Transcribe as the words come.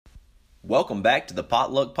Welcome back to the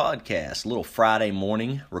Potluck Podcast. A little Friday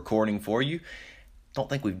morning recording for you. Don't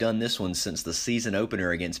think we've done this one since the season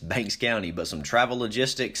opener against Banks County, but some travel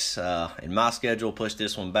logistics in my schedule pushed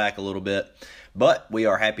this one back a little bit. But we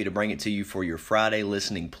are happy to bring it to you for your Friday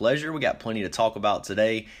listening pleasure. We got plenty to talk about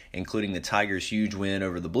today, including the Tigers' huge win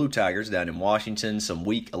over the Blue Tigers down in Washington, some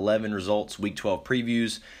Week 11 results, Week 12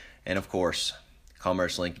 previews, and of course,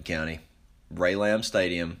 Commerce-Lincoln County, Ray Lamb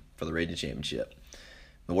Stadium for the Region Championship.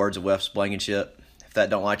 The words of Wes Blankenship, if that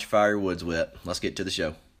don't light your fire, your wood's wet. Let's get to the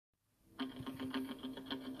show.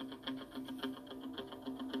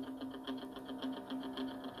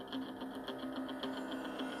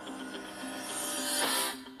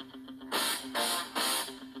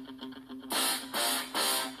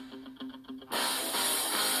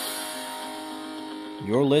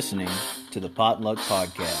 You're listening to the Potluck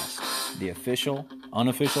Podcast, the official,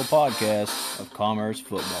 unofficial podcast of Commerce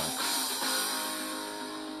Football.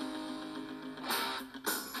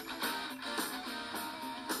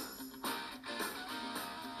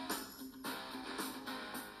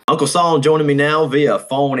 Uncle Saul joining me now via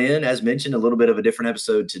phone in. As mentioned, a little bit of a different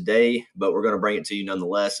episode today, but we're going to bring it to you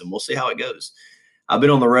nonetheless, and we'll see how it goes. I've been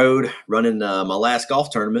on the road running my last golf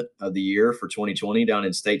tournament of the year for 2020 down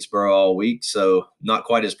in Statesboro all week, so not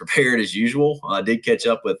quite as prepared as usual. I did catch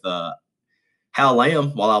up with Hal Lamb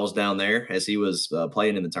while I was down there as he was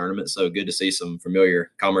playing in the tournament, so good to see some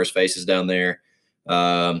familiar Commerce faces down there.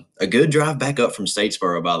 A good drive back up from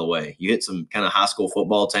Statesboro, by the way. You hit some kind of high school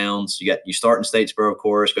football towns. You start in Statesboro, of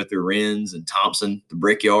course, go through Rennes and Thompson, the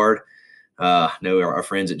Brickyard. I know our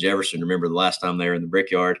friends at Jefferson remember the last time they were in the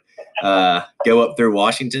Brickyard. Go up through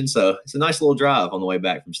Washington. So it's a nice little drive on the way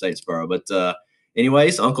back from Statesboro. But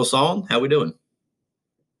anyways, Uncle Saul, how we doing?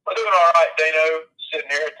 I'm doing all right, Dano. Sitting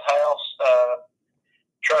here at the house,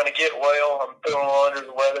 trying to get well. I'm feeling a little under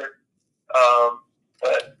the weather.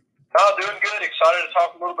 But doing good. Excited to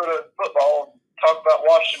talk a little bit of football. Talk about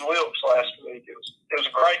Washington Wilkes last week. It was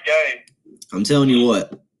a great game. I'm telling you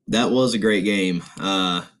what, that was a great game.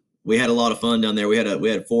 We had a lot of fun down there. We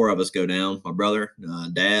had four of us go down. My brother,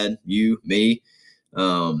 Dad, you, me.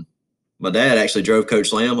 My dad actually drove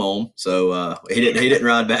Coach Lamb home, so he didn't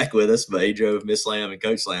ride back with us, but he drove Miss Lamb and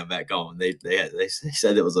Coach Lamb back home. They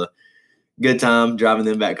said it was a good time driving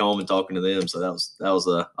them back home and talking to them. So that was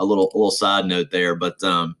a little side note there. But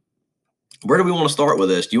where do we want to start with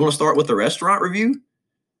this? Do you want to start with the restaurant review?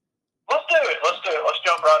 Let's do it. Let's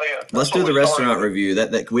jump right in. Let's do the restaurant review.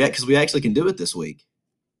 Because we actually can do it this week.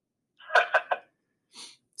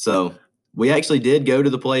 So we actually did go to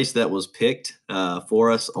the place that was picked for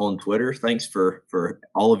us on Twitter. Thanks for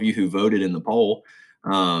all of you who voted in the poll.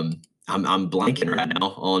 I'm blanking right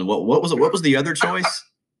now on what was it? What was the other choice?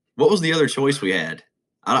 What was the other choice we had?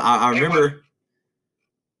 I remember.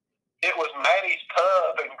 It was Maddie's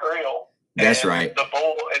Pub and Grill. That's right. The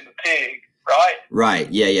Bull and the Pig, right? Right.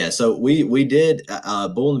 Yeah. So we did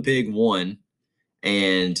Bull and the Pig won,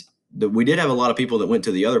 and we did have a lot of people that went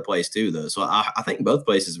to the other place too, though. So I think both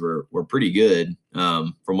places were pretty good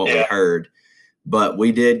from what we heard. But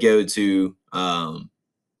we did go to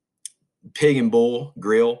Pig and Bull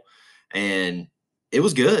Grill, and it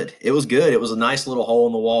was good. It was good. It was a nice little hole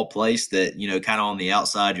in the wall place that, kind of on the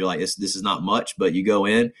outside, you're like, this is not much, but you go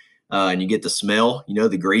in and you get the smell,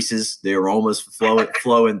 the greases, the aromas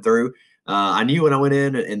flowing through. I knew when I went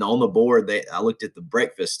in and on the board, I looked at the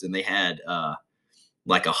breakfast and they had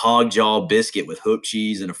like a hog jaw biscuit with hook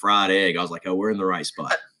cheese and a fried egg. I was like, oh, we're in the right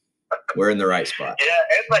spot. We're in the right spot. Yeah,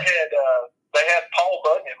 and they had Paul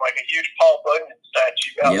Bunyan, like a huge Paul Bunyan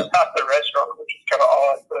statue outside the restaurant, which is kind of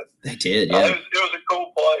odd. But they did, yeah. It was a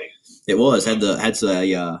cool place. It was. Had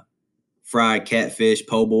a fried catfish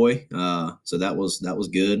po' boy. So that was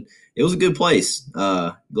good. It was a good place.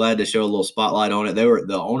 Glad to show a little spotlight on it.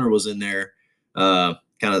 The owner was in there kind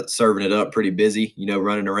of serving it up, pretty busy,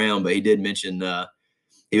 running around, but he did mention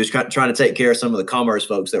he was trying to take care of some of the Commerce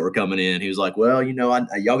folks that were coming in. He was like, well,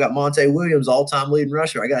 y'all got Monte Williams, all-time leading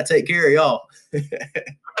rusher. I got to take care of y'all.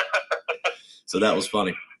 So that was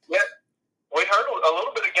funny. Yeah, we heard a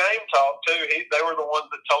little bit of game talk, too. They were the ones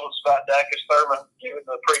that told us about Dacus Thurman giving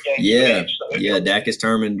the pregame speech. So Dacus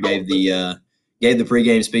Thurman gave the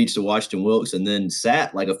pregame speech to Washington Wilkes and then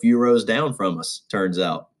sat like a few rows down from us, turns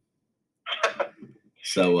out.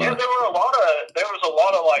 So there was a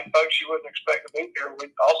lot of like folks you wouldn't expect to be here. We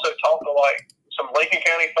also talked to like some Lincoln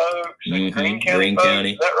County folks and Greene County folks.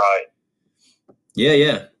 Is that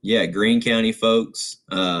right? Yeah. Greene County folks,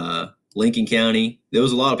 Lincoln County. There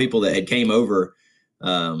was a lot of people that had came over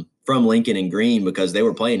from Lincoln and Greene because they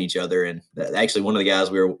were playing each other. And actually, one of the guys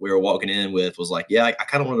we were walking in with was like, "Yeah, I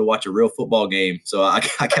kind of wanted to watch a real football game, so I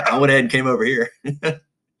went ahead and came over here."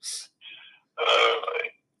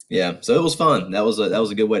 Yeah, so it was fun. That was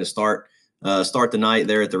a good way to start the night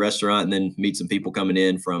there at the restaurant, and then meet some people coming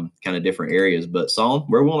in from kind of different areas. But Solon,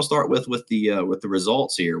 where we want to start with the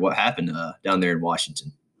results here? What happened down there in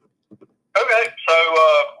Washington? Okay, so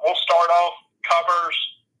we'll start off. Commerce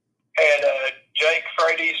had Jake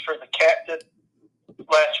Frates for the captain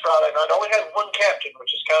last Friday night. Only had one captain,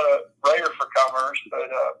 which is kind of rare for Commerce, but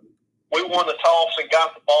we won the toss and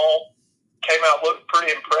got the ball. Came out looking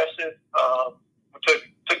pretty impressive. We took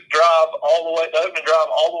drive all the way, the opening drive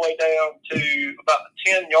all the way down to about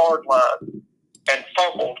the 10-yard line and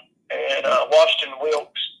fumbled, and Washington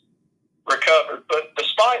Wilkes recovered. But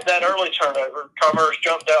despite that early turnover, Commerce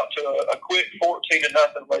jumped out to a quick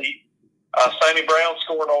 14-0 lead. Sammy Brown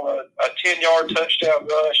scored on a 10-yard touchdown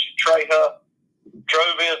rush. Trey Huff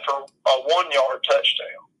drove in for a 1-yard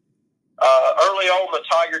touchdown. Early on, the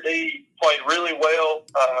Tiger D played really well.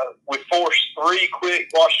 We forced 3 quick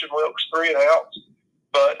Washington Wilkes 3-and-outs.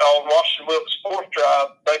 But on Washington Wilkes' 4th drive,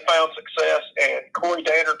 they found success, and Corey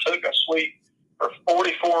Danner took a sweep for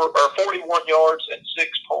 41 yards and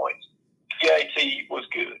 6 points. PAT was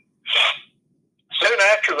good. Soon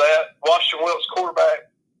after that, Washington Wilkes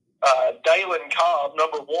quarterback Dalen Cobb,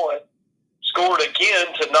 number 1, scored again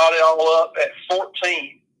to knot it all up at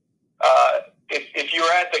 14. If you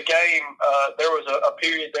were at the game, there was a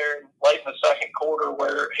period there late in the second quarter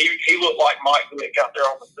where he looked like Mike Vick out there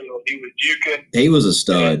on the field. He was juking. He was a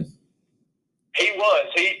stud. He was.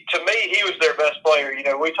 To me, he was their best player. You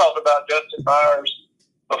know, we talked about Justin Myers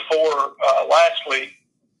before last week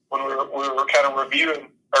when we were kind of reviewing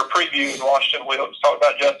or previewing Washington Wilkes, talking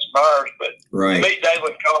about Justin Myers, but right. To me,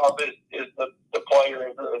 Dalen Cobb is the player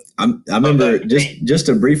of the. I remember just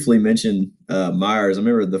to briefly mention Myers. I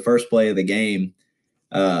remember the first play of the game.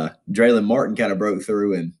 Draylen Martin kind of broke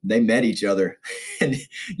through, and they met each other. And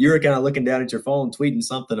you were kind of looking down at your phone, tweeting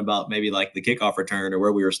something about maybe like the kickoff return or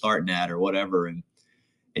where we were starting at or whatever. And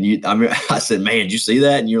I said, "Man, did you see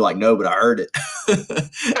that?" And you're like, "No, but I heard it."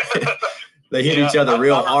 They hit each other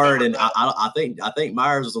real hard, and I think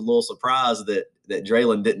Myers was a little surprised that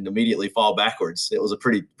Draylen didn't immediately fall backwards. It was a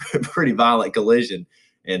pretty violent collision,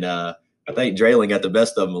 and I think Draylen got the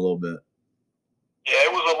best of him a little bit. Yeah,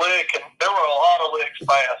 it was a lick, and there were a lot of licks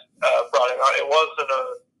passed Friday night. It wasn't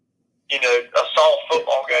a soft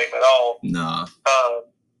football game at all. Nah.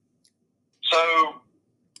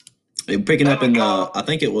 So picking up in the, I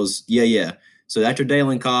think it was yeah. So after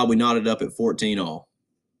Dalen Cobb, we knotted up at 14-all.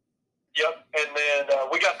 Yep, and then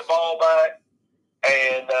we got the ball back,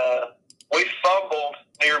 and we fumbled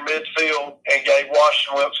near midfield and gave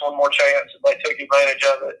Washington Wilkes one more chance, and they took advantage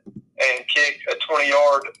of it and kicked a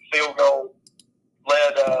 20-yard field goal.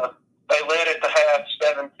 They led at the half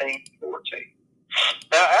 17-14.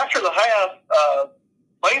 Now, after the half,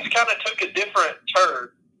 things kind of took a different turn.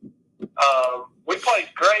 We played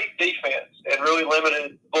great defense and really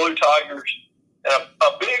limited Blue Tigers. And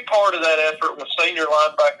a big part of that effort was senior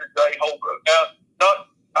linebacker Gray Holbrook. Now,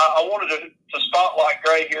 I wanted to spotlight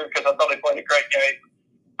Gray here because I thought he played a great game,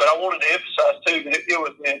 but I wanted to emphasize too that it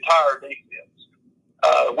was the entire defense.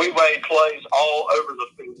 We made plays all over the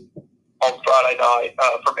field on Friday night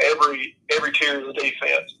from every tier of the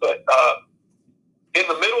defense. But in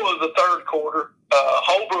the middle of the third quarter,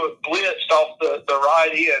 Holbrook blitzed off the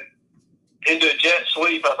right end into a jet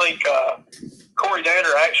sweep. I think Corey Danner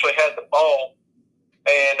actually had the ball,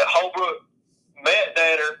 and Holbrook met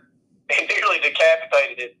Danner and nearly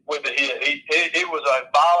decapitated it with a hit. It was a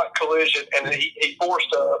violent collision, and he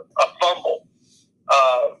forced a fumble.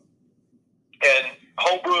 And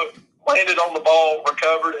Holbrook landed on the ball,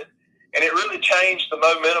 recovered it, and it really changed the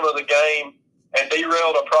momentum of the game and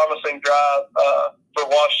derailed a promising drive for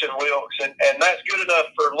Washington Wilkes. And that's good enough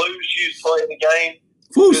for Lou's Hughes to play the game.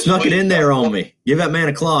 Whew, snuck it in there on me. Give that man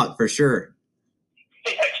a clock for sure.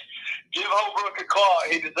 Give Holbrook a clock.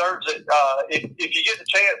 He deserves it. If you get the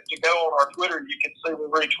chance to go on our Twitter, you can see we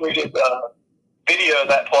retweeted video of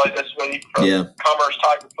that play this week from Commerce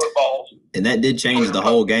Tiger Footballs. And that did change the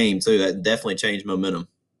whole game, too. That definitely changed momentum.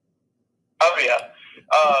 Oh, yeah.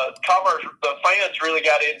 Commerce, the fans really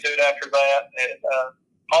got into it after that. And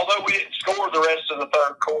although we didn't score the rest of the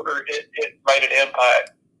third quarter, it made an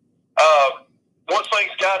impact. Once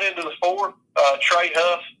things got into the fourth, Trey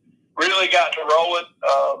Huff really got to rolling.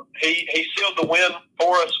 He sealed the win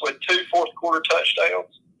for us with 2 fourth-quarter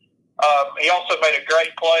touchdowns. He also made a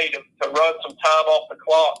great play to run some time off the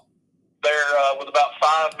clock there with about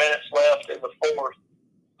 5 minutes left in the fourth.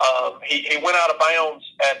 He went out of bounds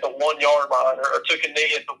at the 1-yard line or took a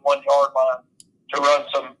knee at the 1-yard line to run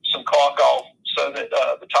some clock off so that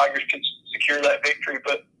the Tigers could secure that victory.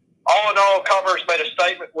 But all in all, Commerce made a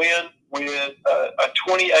statement win with a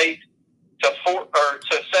 28-17 to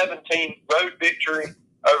 17 road victory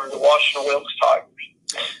over the Washington Wilkes Tigers.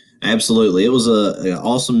 Absolutely. It was an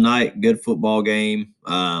awesome night, good football game.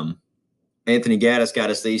 Anthony Gaddis got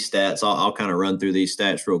us these stats. I'll kind of run through these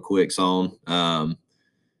stats real quick, Son.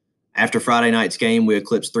 After Friday night's game, we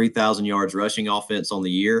eclipsed 3,000 yards rushing offense on the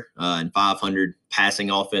year and 500 passing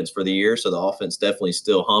offense for the year. So the offense definitely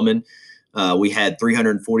still humming. We had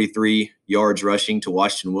 343 yards rushing to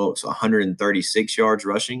Washington Wilkes, 136 yards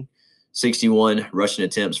rushing, 61 rushing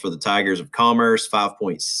attempts for the Tigers of Commerce,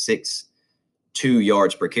 5.62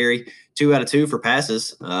 yards per carry. 2 out of 2 for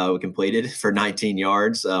passes we completed for 19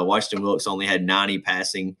 yards. Washington Wilkes only had 90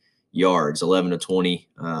 passing yards, 11 to 20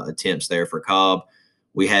 attempts there for Cobb.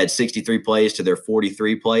 We had 63 plays to their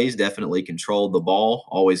 43 plays, definitely controlled the ball.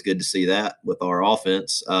 Always good to see that with our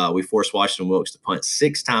offense. We forced Washington Wilkes to punt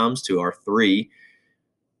 6 times to our 3,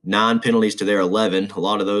 9 penalties to their 11. A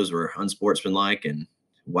lot of those were unsportsmanlike, and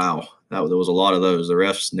wow, there was a lot of those. The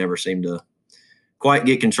refs never seemed to quite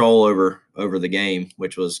get control over the game,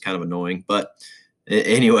 which was kind of annoying. But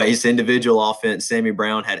anyways, individual offense, Sammy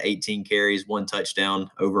Brown had 18 carries, 1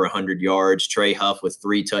 touchdown, over 100 yards. Trey Huff with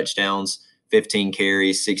 3 touchdowns, 15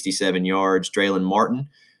 carries, 67 yards. Draylon Martin,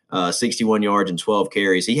 61 yards and 12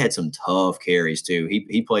 carries. He had some tough carries too.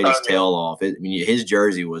 He played his tail off. His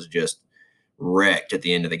jersey was just wrecked at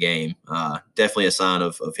the end of the game. Definitely a sign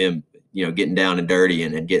of him, getting down and dirty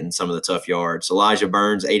and getting some of the tough yards. Elijah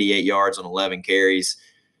Burns, 88 yards on 11 carries.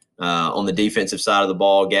 On the defensive side of the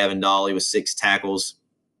ball, Gavin Dolly with 6 tackles.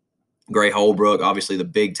 Gray Holbrook, obviously the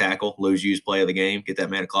big tackle, Lou's used play of the game. Get that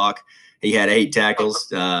man a clock. He had 8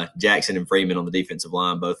 tackles. Jackson and Freeman on the defensive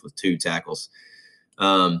line, both with 2 tackles.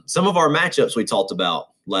 Some of our matchups we talked about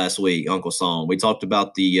last week, Uncle Song. We talked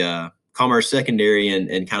about the Commerce secondary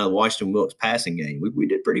and kind of the Washington Wilkes passing game. We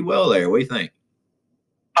did pretty well there. What do you think?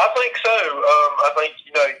 I think so. I think,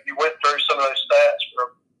 you went through some of those stats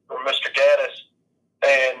from Mr. Gaddis,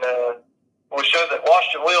 and we showed that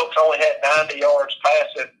Washington Wilkes only had 90 yards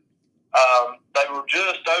passing. They were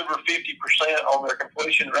just over 50% on their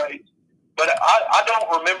completion rate. But I don't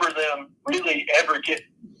remember them really ever getting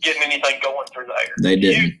anything going through there. They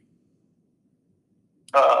didn't.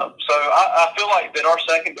 So I feel like that our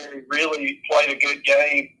secondary really played a good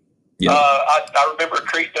game. Yeah. I remember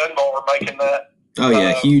Creed Dunbar making that. Oh,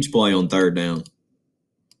 yeah, huge play on 3rd down.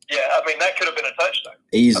 Yeah, that could have been a touchdown.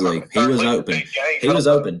 Easily. He was open. He was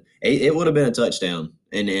open. It would have been a touchdown.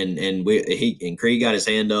 And Creed got his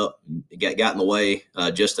hand up, got in the way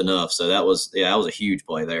just enough. So that was a huge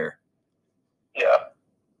play there. Yeah.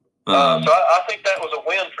 So I think that was a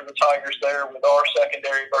win for the Tigers there with our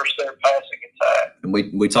secondary versus their passing attack. And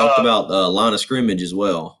we talked about line of scrimmage as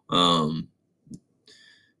well. I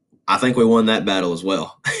think we won that battle as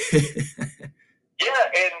well. Yeah,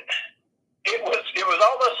 and it was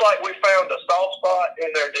almost like we found a soft spot in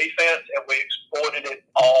their defense and we exploited it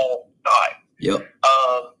all night. Yep.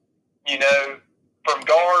 From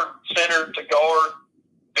guard, center to guard,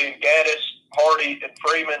 being Gaddis, Hardy, and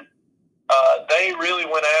Freeman, they really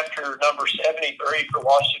went after number 73 for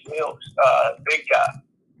Washington Wilkes. Big guy,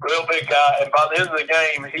 real big guy. And by the end of the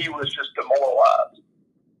game, he was just demoralized.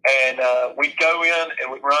 And we'd go in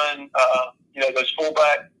and we'd run, those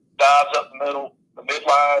fullback dives up the middle, the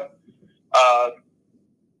midline.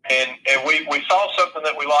 And we saw something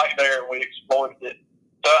that we liked there and we exploited it.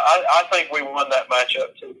 So I think we won that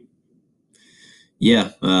matchup too.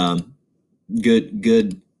 Yeah,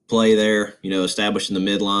 good play there. Establishing the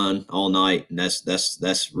midline all night, and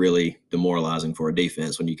that's really demoralizing for a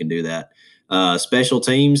defense when you can do that. Special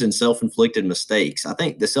teams and self-inflicted mistakes. I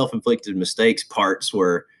think the self-inflicted mistakes parts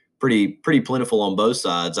were pretty plentiful on both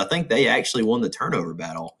sides. I think they actually won the turnover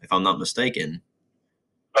battle, if I'm not mistaken.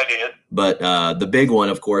 They did. But the big one,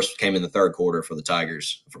 of course, came in the 3rd quarter for the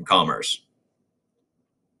Tigers from Commerce.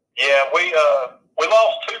 Yeah, we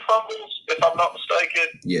lost 2 fumbles, if I'm not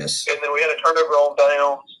mistaken. Yes. And then we had a turnover on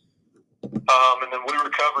downs. And then we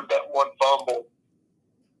recovered that 1 fumble.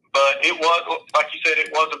 But it was, like you said,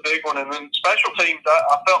 it was a big one. And then special teams,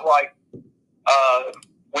 I felt like we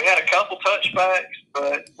had a couple touchbacks,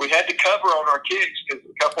 but we had to cover on our kicks because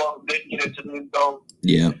a couple of them didn't get into the end zone.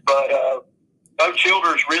 Yeah. But Bo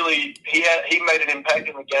Childers really, he made an impact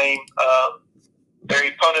in the game. There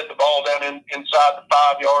he punted the ball down inside the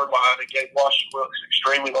 5-yard line and gave Washington Wilkes an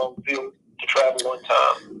extremely long field to travel 1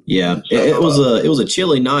 time. Yeah, so, it was a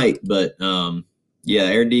chilly night, but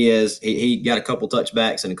Air Diaz he got a couple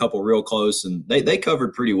touchbacks and a couple real close, and they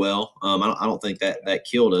covered pretty well. I don't think that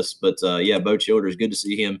killed us, but Bo Childers, good to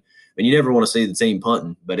see him. And you never want to see the team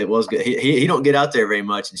punting, but it was good. He don't get out there very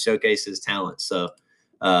much and showcase his talent. So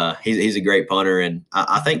he's a great punter, and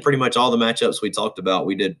I think pretty much all the matchups we talked about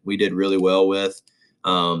we did really well with,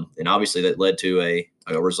 and obviously that led to a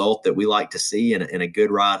result that we like to see and a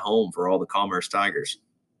good ride home for all the Commerce Tigers.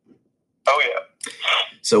 Oh yeah.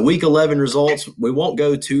 So week 11 results, we won't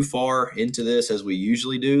go too far into this as we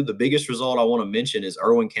usually do. The biggest result I want to mention is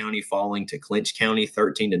Irwin County falling to Clinch County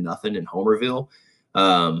 13-0 in Homerville.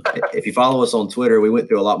 If you follow us on Twitter, we went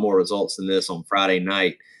through a lot more results than this on Friday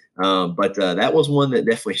night. But that was one that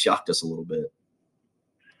definitely shocked us a little bit.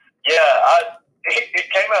 Yeah,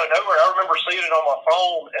 it came out of nowhere. I remember seeing it on my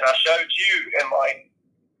phone, and I showed you, and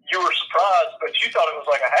you were surprised, but you thought it was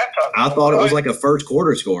like a halftime score. I thought it was like a first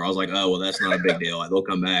quarter score. I was like, oh, well, that's not a big deal. They'll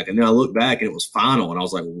come back. And then I looked back, and it was final, and I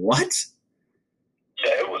was like, what?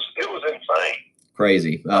 Yeah, it was insane.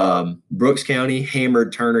 Crazy. Brooks County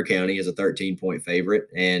hammered Turner County as a 13-point favorite,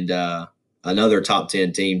 and another top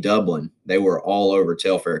 10 team, Dublin. They were all over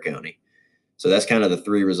Telfair County. So that's kind of the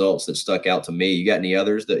three results that stuck out to me. You got any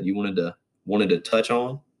others that you wanted to touch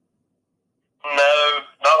on? No,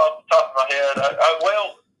 not off the top of my head.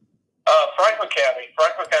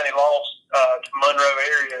 Franklin County lost to Monroe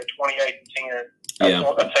area 28-10. That's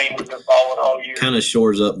what the team has been falling all year. Kind of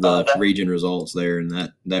shores up the region results there in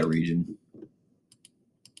that region.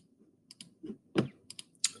 What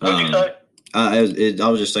did you say? I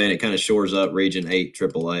was just saying it kind of shores up Region 8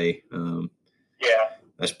 AAA. Yeah.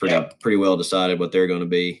 That's pretty well decided what they're going to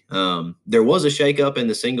be. There was a shakeup in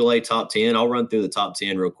the Single A top 10. I'll run through the top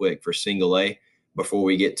 10 real quick for Single A before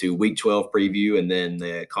we get to Week 12 preview and then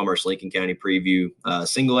the Commerce Lincoln County preview.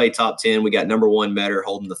 Single A top 10, we got number 1 Metter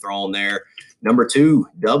holding the throne there. Number 2,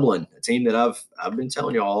 Dublin, a team that I've been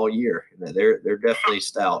telling you all year that they're definitely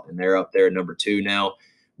stout, and they're up there at number 2 now.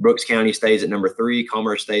 Brooks County stays at number 3.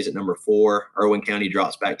 Commerce stays at number 4. Irwin County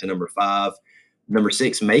drops back to number 5. Number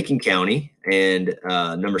 6, Macon County, and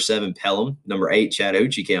number 7, Pelham. Number 8,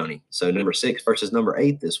 Chattahoochee County. So number 6 versus number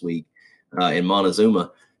 8 this week in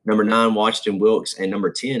Montezuma. Number 9, Washington Wilkes, and number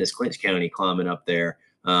 10 is Clinch County climbing up there.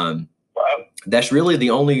 That's really the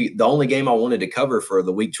only game I wanted to cover for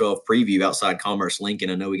the Week 12 preview outside Commerce Lincoln.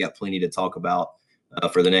 I know we got plenty to talk about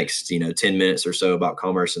for the next 10 minutes or so about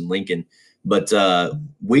Commerce and Lincoln. But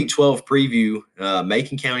Week 12 preview,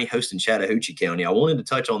 Macon County hosting Chattahoochee County. I wanted to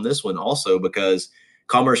touch on this one also because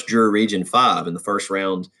Commerce drew Region 5 in the first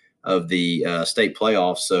round of the state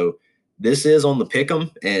playoffs. So this is on the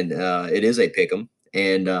pick'em, and it is a pick'em.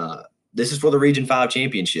 And this is for the Region 5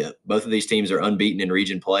 championship. Both of these teams are unbeaten in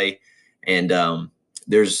region play. And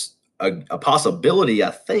there's a possibility, I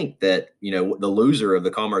think, that, the loser of the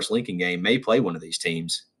Commerce Lincoln game may play one of these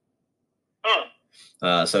teams.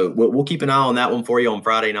 So we'll keep an eye on that one for you on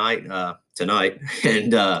Friday night, tonight,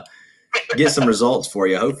 and get some results for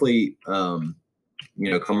you. Hopefully,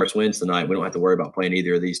 Commerce wins tonight. We don't have to worry about playing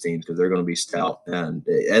either of these teams because they're going to be stout. And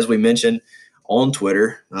as we mentioned on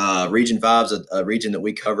Twitter, Region 5 is a region that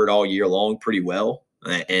we covered all year long pretty well,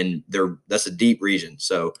 and that's a deep region.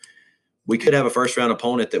 So we could have a first-round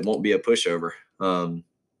opponent that won't be a pushover.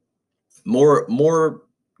 More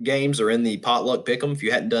games are in the Potluck Pick'em. If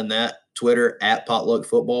you hadn't done that, Twitter at Potluck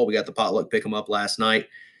Football. We got the Potluck Pick'em up last night,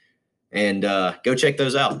 and go check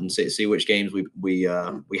those out and see which games we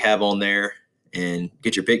have on there and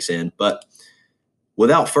get your picks in. But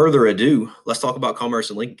without further ado, let's talk about Commerce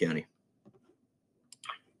and Lincoln County.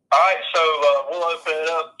 All right, so we'll open it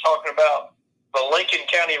up talking about the Lincoln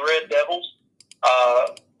County Red Devils.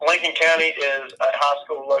 Lincoln County is a high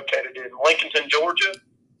school located in Lincolnton, Georgia.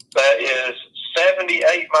 That is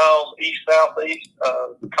 78 miles east-southeast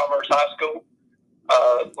of Commerce High School.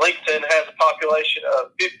 Lincoln has a population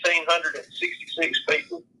of 1,566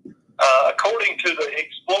 people. According to the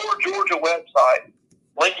Explore Georgia website,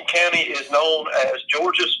 Lincoln County is known as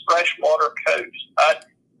Georgia's freshwater coast.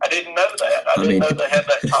 I didn't know that. I didn't know they had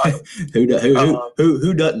that title.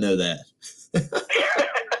 Who doesn't know that?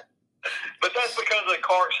 But that's because of the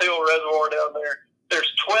Clarks Hill Reservoir down there.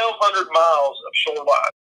 There's 1,200 miles of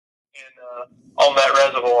shoreline on that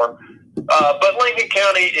reservoir. But Lincoln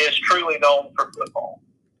County is truly known for football.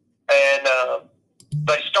 And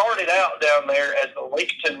they started out down there as the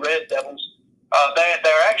Lincoln Red Devils.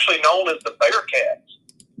 They're actually known as the Bearcats.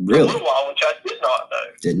 Really? For a little while, which I did not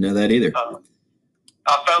know. Didn't know that either.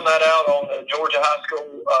 I found that out on the Georgia High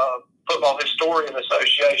School Football Historian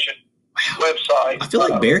Association website. I feel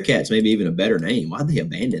like Bearcats may be even a better name. Why'd they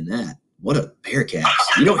abandon that? What a Bearcats.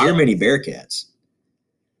 You don't hear many Bearcats.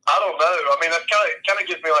 I don't know. I mean, that kind of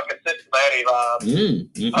gives me like a Cincinnati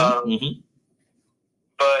vibe.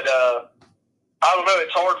 But I don't know.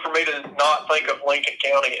 It's hard for me to not think of Lincoln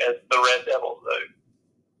County as the Red Devils, though.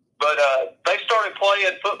 But they started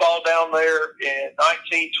playing football down there in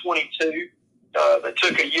 1922. They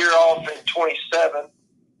took a year off in 27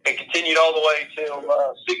 and continued all the way till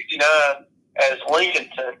 69 as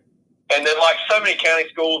Lincolnton. And then, like so many county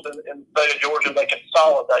schools in the state of Georgia, they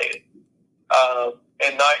consolidated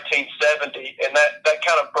in 1970, and that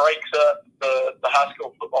kind of breaks up the high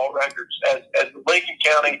school football records. As the Lincoln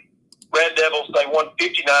County Red Devils, they won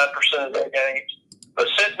 59% of their games. But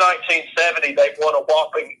since 1970, they've won a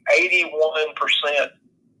whopping 81%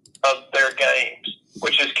 of their games,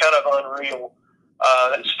 which is kind of unreal.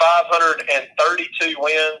 That's 532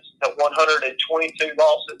 wins to 122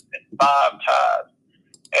 losses and 5 ties.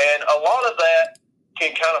 And a lot of that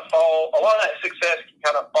can kind of fall, a lot of that success can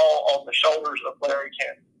kind of fall on the shoulders of Larry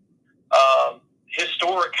Campbell.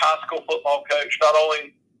 Historic high school football coach, not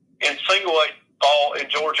only in single A ball in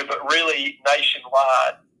Georgia, but really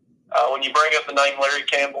nationwide. When you bring up the name Larry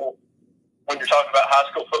Campbell, when you're talking about high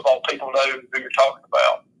school football, people know who you're talking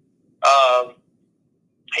about.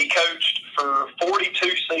 He coached for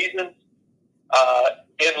 42 seasons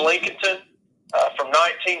in Lincolnton from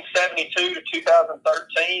 1972 to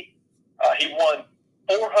 2013. He won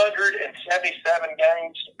 477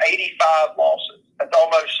 games, 85 losses. That's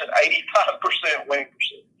almost an 85% win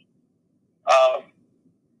percentage.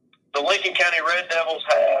 The Lincoln County Red Devils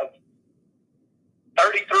have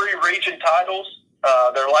 33 region titles,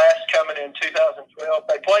 their last coming in 2012.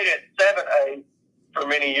 They played at 7A for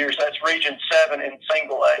many years. That's Region 7 in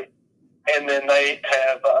single A. And then they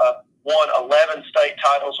have won 11 state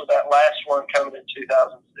titles, with that last one coming in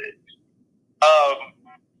 2006.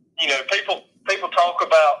 People talk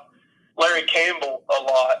about Larry Campbell a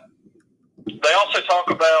lot. They also talk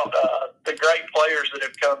about the great players that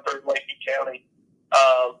have come through Lincoln County.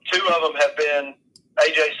 2 of them have been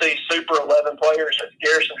AJC Super 11 players. That's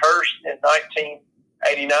Garrison Hurst in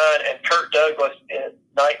 1989 and Kurt Douglas in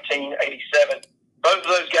 1987. Both of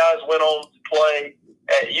those guys went on to play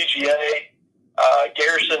at UGA.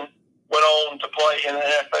 Garrison went on to play in the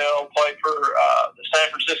NFL, played for the San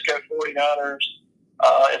Francisco 49ers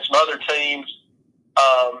and some other teams.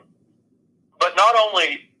 But not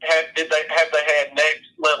only have they had next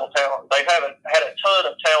level talent, they've had a ton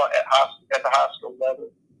of talent at the high school level.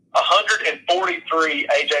 143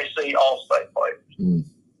 AJC All-State players. Mm.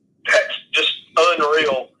 That's just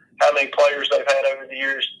unreal how many players they've had over the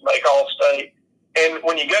years make All-State. And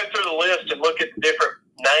when you go through the list and look at the different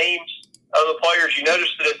names of the players, you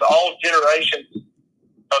notice that it's all generations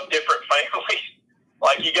of different families.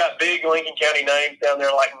 Like, you got big Lincoln County names down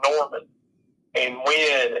there like Norman and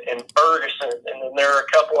Wynn and Ferguson, and then there are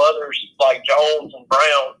a couple others like Jones and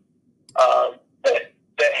Brown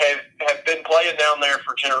that have been playing down there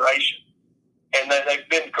for generations, and they've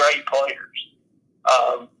been great players.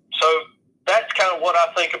 So that's kind of what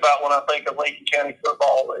I think about when I think of Lincoln County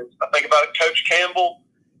football. Is I think about Coach Campbell,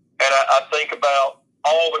 and I think about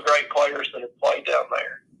all the great players that have played down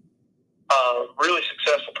there. Really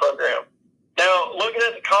successful program. Now, looking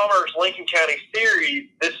at the Commerce Lincoln County series,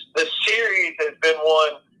 this series has been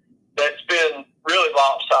one that's been really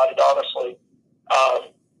lopsided, honestly.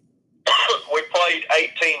 We played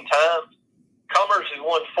 18 times. Commerce has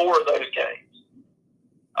won 4 of those games.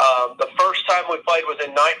 The first time we played was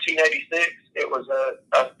in 1986. It was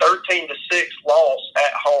a 13-6 loss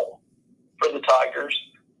at home for the Tigers.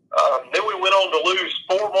 Then we went on to lose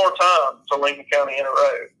 4 more times to Lincoln County in a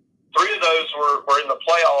row. 3 of those were in the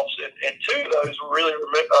playoffs, and 2 of those were really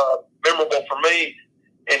memorable for me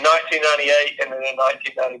in 1998 and then in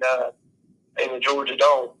 1999 in the Georgia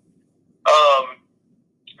Dome.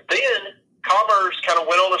 Then Commerce kind of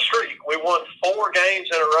went on a streak. We won 4 games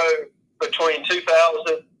in a row between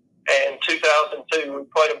 2000 and 2002. We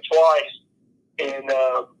played them twice in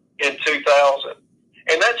 2000.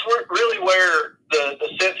 And that's really where the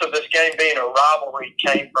sense of this game being a rivalry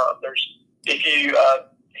came from. If you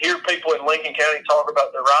hear people in Lincoln County talk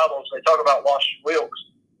about their rivals, they talk about Washington Wilkes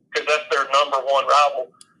because that's their number 1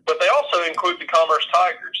 rival. But they also include the Commerce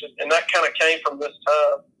Tigers, and that kind of came from this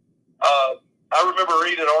time. I remember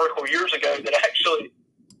reading an article years ago that actually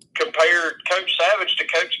compared Coach Savage to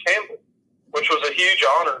Coach Campbell, which was a huge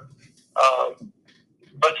honor.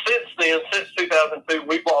 But since then, since 2002,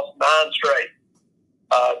 we've lost 9 straight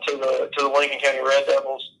to the Lincoln County Red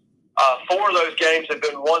Devils. 4 of those games have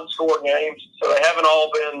been 1-score games, so they haven't all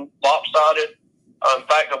been lopsided. In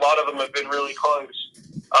fact, a lot of them have been really close.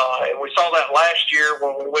 And we saw that last year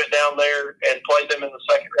when we went down there and played them in the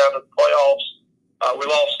second round of the playoffs. We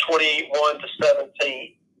lost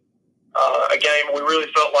 21-17. A game we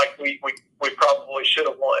really felt like we probably should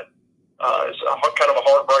have won. It's kind of a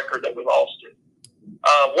heartbreaker that we lost it.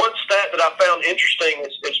 One stat that I found interesting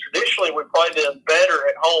is traditionally we play them better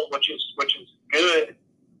at home, which is good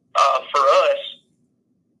for us.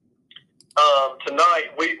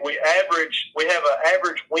 we have an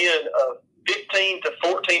average win of 15 to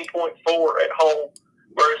 14.4 at home,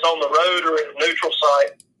 whereas on the road or at a neutral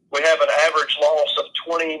site, we have an average loss of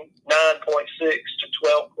 29.6 to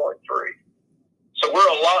 12.3. So we're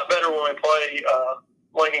a lot better when we play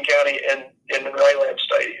Lincoln County in the Rayland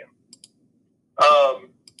Stadium.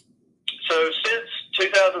 So since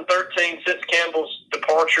 2013, since Campbell's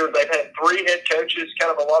departure, they've had 3 head coaches,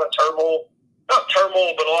 kind of a lot of turmoil, not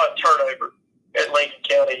turmoil, but a lot of turnover at Lincoln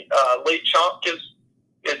County. Lee Chomkins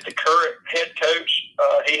is the current head coach.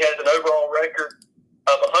 He has an overall record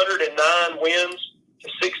of 109 wins to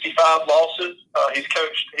 65 losses.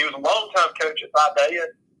 He was a longtime coach at Vidalia,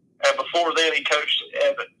 and before then he coached at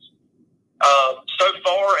Evans. So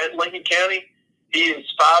far at Lincoln County, he is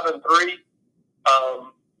 5-3.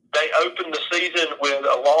 They opened the season with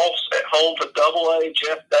a loss at home to AA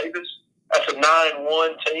Jeff Davis. That's a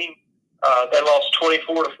 9-1 team. They lost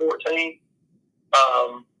 24-14.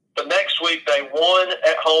 The next week they won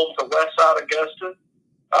at home to Westside Augusta,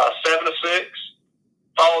 7-6.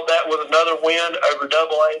 Followed that with another win over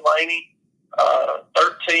AA Laney,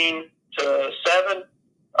 13-7.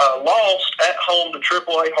 Lost at home to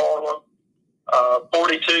AAA Harlem,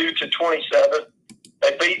 42-27.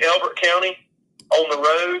 They beat Elbert County on the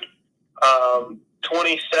road,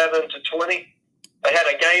 27-20. They had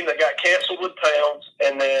a game that got canceled with Towns,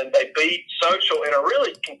 and then they beat Social in a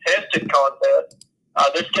really contested contest.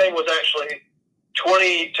 This game was actually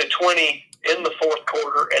 20-20 in the fourth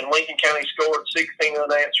quarter, and Lincoln County scored 16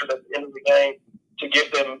 unanswered at the end of the game to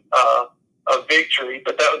give them a victory.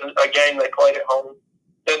 But that was a game they played at home.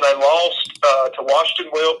 Then they lost to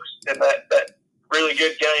Washington Wilkes in that really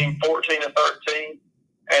good game, 14-13.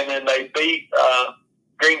 And then they beat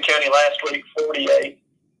Greene County last week,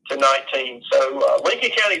 48-19. So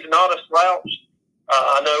Lincoln County's not a slouch.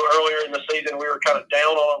 I know earlier in the season we were kind of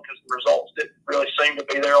down on them because the results didn't really seem to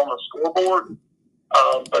be there on the scoreboard.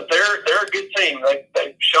 But they're a good team.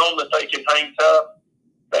 They've shown that they can hang tough.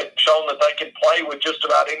 They've shown that they can play with just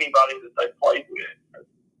about anybody that they've played with.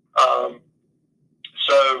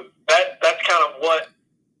 So that's kind of what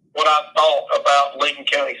I thought about Lincoln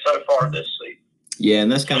County so far this season. Yeah,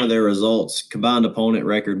 and that's kind of their results. Combined opponent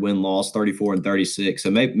record win-loss 34-36.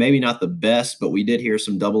 So maybe not the best, but we did hear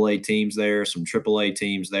some AA teams there, some AAA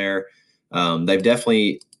teams there. They've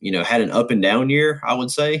definitely, had an up and down year, I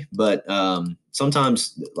would say. But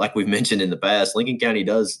sometimes, like we've mentioned in the past, Lincoln County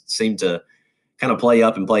does seem to kind of play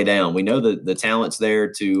up and play down. We know the talent's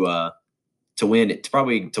there to win. It's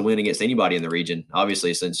probably to win against anybody in the region,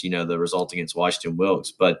 obviously, since the result against Washington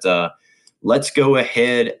Wilkes. But let's go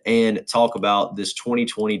ahead and talk about this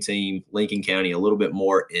 2020 team, Lincoln County, a little bit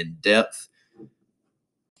more in depth.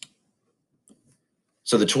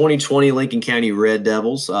 So the 2020 Lincoln County Red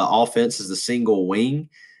Devils offense is the single wing,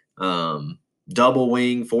 double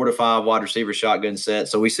wing, 4 to 5 wide receiver shotgun set.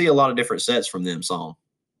 So we see a lot of different sets from them, Song.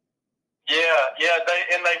 Yeah,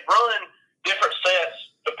 they run different sets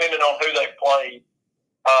depending on who they played.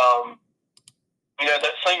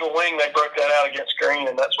 That single wing, they broke that out against Greene,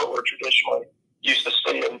 and that's what we're traditionally used to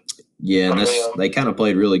seeing. Yeah, and they kind of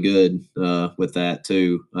played really good with that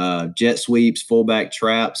too. Jet sweeps, fullback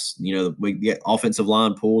traps. We get offensive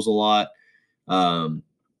line pulls a lot.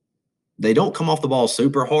 They don't come off the ball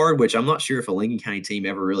super hard, which I'm not sure if a Lincoln County team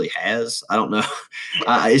ever really has. I don't know.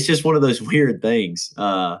 It's just one of those weird things.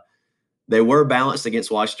 They were balanced against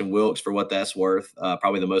Washington Wilkes for what that's worth.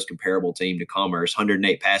 Probably the most comparable team to Commerce,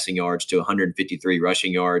 108 passing yards to 153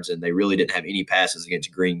 rushing yards, and they really didn't have any passes against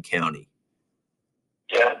Greene County.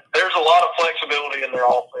 Yeah, there's a lot of flexibility in their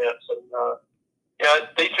offense. And,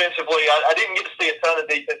 defensively, I didn't get to see a ton of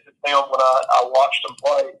defensive film when I watched them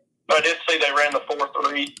play, but I did see they ran the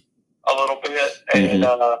 4-3 a little bit. And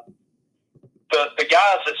the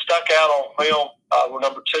guys that stuck out on film were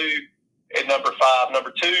number 2 and number 5.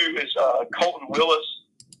 Number 2 is Colton Willis,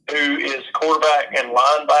 who is quarterback and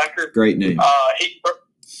linebacker. Great name.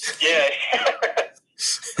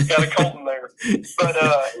 Got a Colton there. But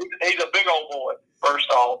he's a big old boy, first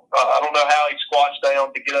off. I don't know how he squats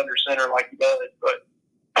down to get under center like he does, but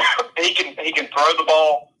he can throw the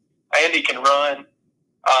ball and he can run.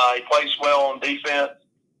 He plays well on defense.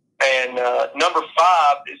 And number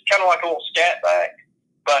 5 is kind of like a little scat back.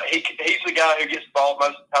 But he's the guy who gets the ball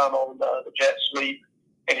most of the time on the jet sweep,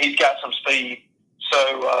 and he's got some speed.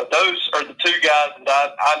 So those are the 2 guys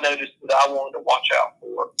that I noticed that I wanted to watch out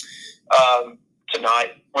for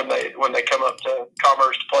tonight when they come up to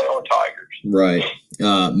Commerce to play on Tigers. Right.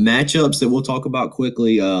 Matchups that we'll talk about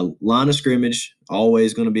quickly. Line of scrimmage,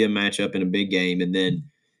 always going to be a matchup in a big game, and then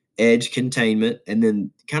edge containment, and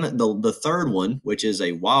then kind of the third one, which is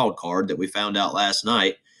a wild card that we found out last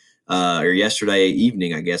night. or yesterday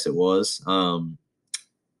evening, I guess it was.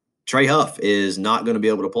 Trey Huff is not going to be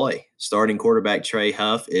able to play. Starting quarterback Trey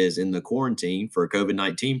Huff is in the quarantine for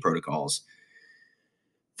COVID-19 protocols.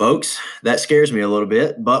 Folks, that scares me a little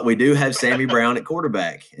bit, but we do have Sammy Brown at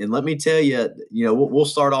quarterback. And let me tell you, we'll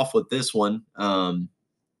start off with this one.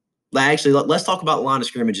 Actually, let's talk about line of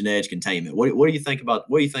scrimmage and edge containment. What do you think about?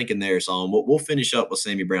 What are you thinking there, Son? We'll finish up with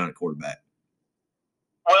Sammy Brown at quarterback.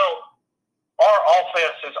 Well, our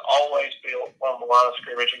offense is always built on the line of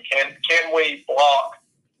scrimmage, and can we block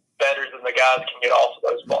better than the guys can get off of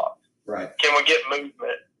those blocks? Right. Can we get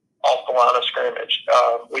movement off the line of scrimmage?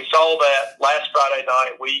 We saw that last Friday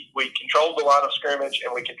night. We controlled the line of scrimmage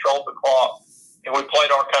and we controlled the clock, and we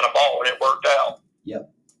played our kind of ball, and it worked out. Yep.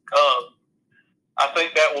 I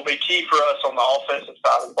think that will be key for us on the offensive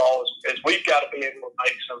side of the ball is we've got to be able to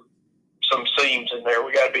make some seams in there.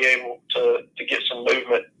 We got to be able to get some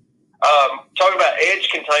movement. Talking about edge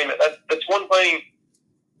containment, that's one thing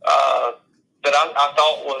that I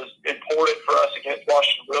thought was important for us against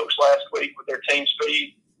Washington Wilkes last week with their team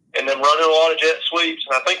speed and then running a lot of jet sweeps.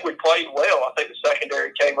 And I think we played well. I think the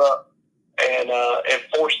secondary came up and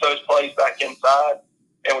forced those plays back inside,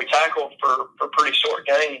 and we tackled for pretty short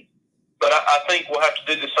gains. But I think we'll have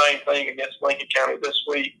to do the same thing against Lincoln County this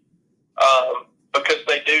week because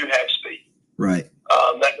they do have speed. Right.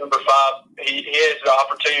 That number 5, he has the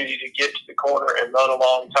opportunity to get to the corner and run a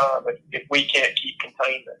long time if we can't keep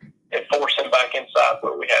containment and force him back inside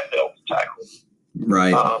where we have help to tackle.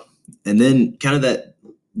 Right. And then kind of that,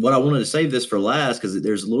 what I wanted to save this for last, because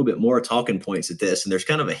there's a little bit more talking points at this, and there's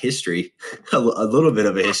kind of a history, a little bit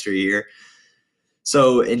of a history here.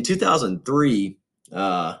 So in 2003,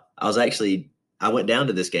 I went down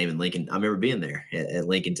to this game in Lincoln. I remember being there at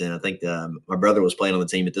Lincolnton. I think my brother was playing on the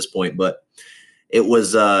team at this point, but it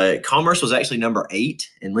was Commerce was actually number 8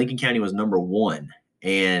 and Lincoln County was number 1.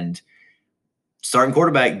 And starting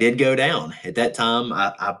quarterback did go down at that time.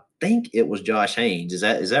 I think it was Josh Haynes. Is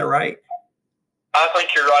that right? I think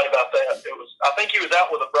you're right about that. I think he was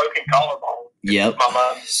out with a broken collarbone. Yep. My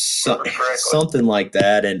mind something like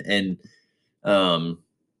that. And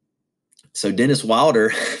so Dennis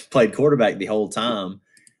Wilder played quarterback the whole time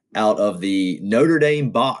out of the Notre Dame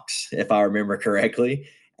box, if I remember correctly.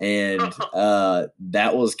 And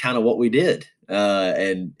that was kind of what we did.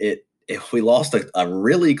 And we lost a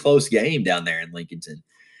really close game down there in Lincolnton.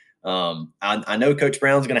 I know Coach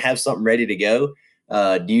Brown's going to have something ready to go.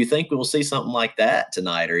 Do you think we'll see something like that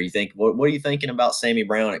tonight? Or you think what are you thinking about Sammy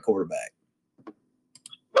Brown at quarterback?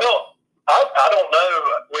 Well, I don't know.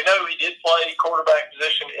 We know he did play quarterback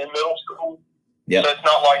position in middle school. Yeah. So it's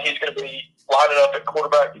not like he's going to be lining up at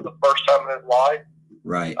quarterback for the first time in his life.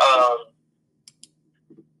 Right.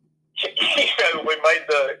 We made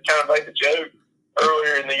the joke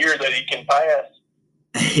earlier in the year that he can pass.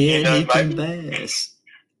 And he can pass.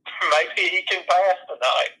 Maybe he can pass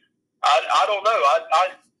tonight. I don't know. I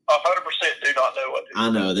 100% do not know what to do. I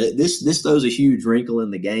know that this throws a huge wrinkle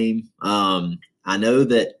in the game. I know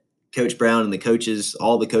that Coach Brown and the coaches,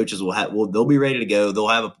 all the coaches they'll be ready to go.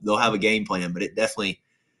 They'll have a game plan, but it definitely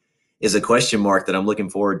is a question mark that I'm looking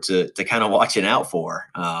forward to kind of watching out for.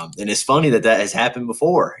 And it's funny that has happened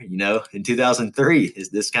before, in 2003 is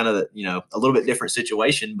this kind of, a little bit different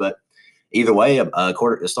situation, but either way, a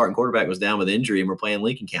starting quarterback was down with injury and we're playing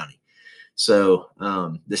Lincoln County. So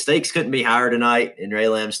the stakes couldn't be higher tonight in Ray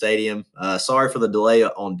Lamb Stadium. Sorry for the delay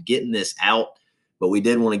on getting this out, but we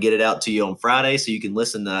did want to get it out to you on Friday so you can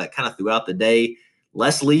listen kind of throughout the day.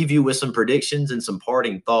 Let's leave you with some predictions and some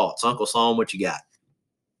parting thoughts. Uncle Sam, what you got?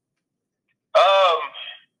 I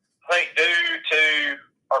think due to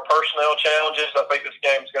our personnel challenges, I think this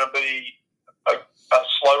game is going to be a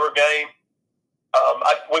slower game.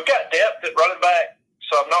 We've got depth at running back,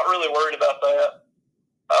 so I'm not really worried about that.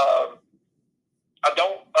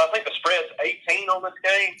 I think the spread's 18 on this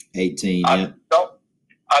game. 18, yeah.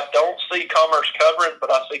 I don't see Commerce covering, but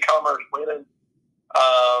I see Commerce winning.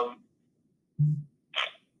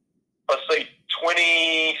 Let's see,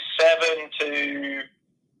 27-14.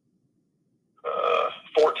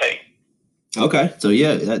 Okay, so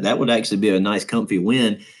yeah, that would actually be a nice, comfy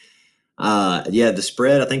win. The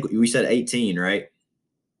spread, I think we said 18, right?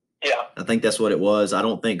 Yeah. I think that's what it was. I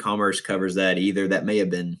don't think Commerce covers that either. That may have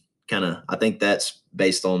been I think that's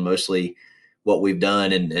based on mostly what we've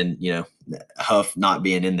done and Huff not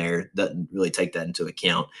being in there doesn't really take that into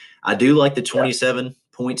account. I do like the 27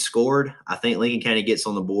 points scored. I think Lincoln County gets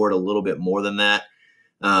on the board a little bit more than that.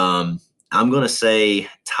 I'm going to say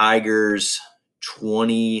Tigers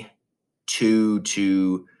 22-17.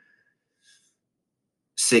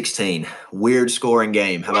 16. Weird scoring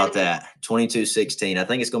game. How about that? 22-16. I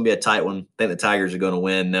think it's going to be a tight one. I think the Tigers are going to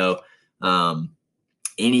win, though.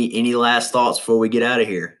 Any last thoughts before we get out of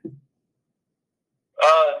here?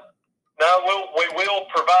 No, we will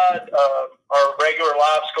provide our regular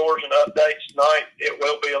live scores and updates tonight. It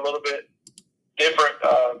will be a little bit different.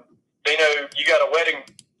 Dino, you got a wedding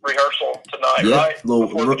rehearsal tonight, right?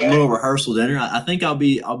 Little rehearsal dinner. I think I'll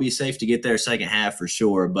be safe to get there second half for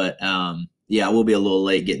sure, but yeah, I will be a little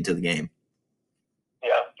late getting to the game. Yeah,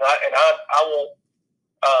 and I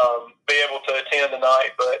won't be able to attend tonight,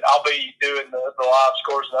 but I'll be doing the live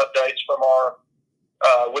scores and updates from our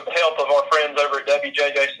with the help of our friends over at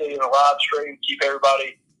WJJC and the live stream. Keep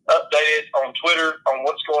everybody updated on Twitter on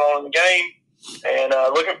what's going on in the game. And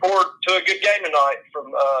looking forward to a good game tonight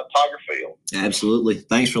from Tiger Field. Absolutely.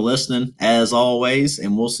 Thanks for listening, as always,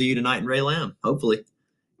 and we'll see you tonight in Ray Lamb, hopefully.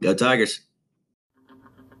 Go Tigers.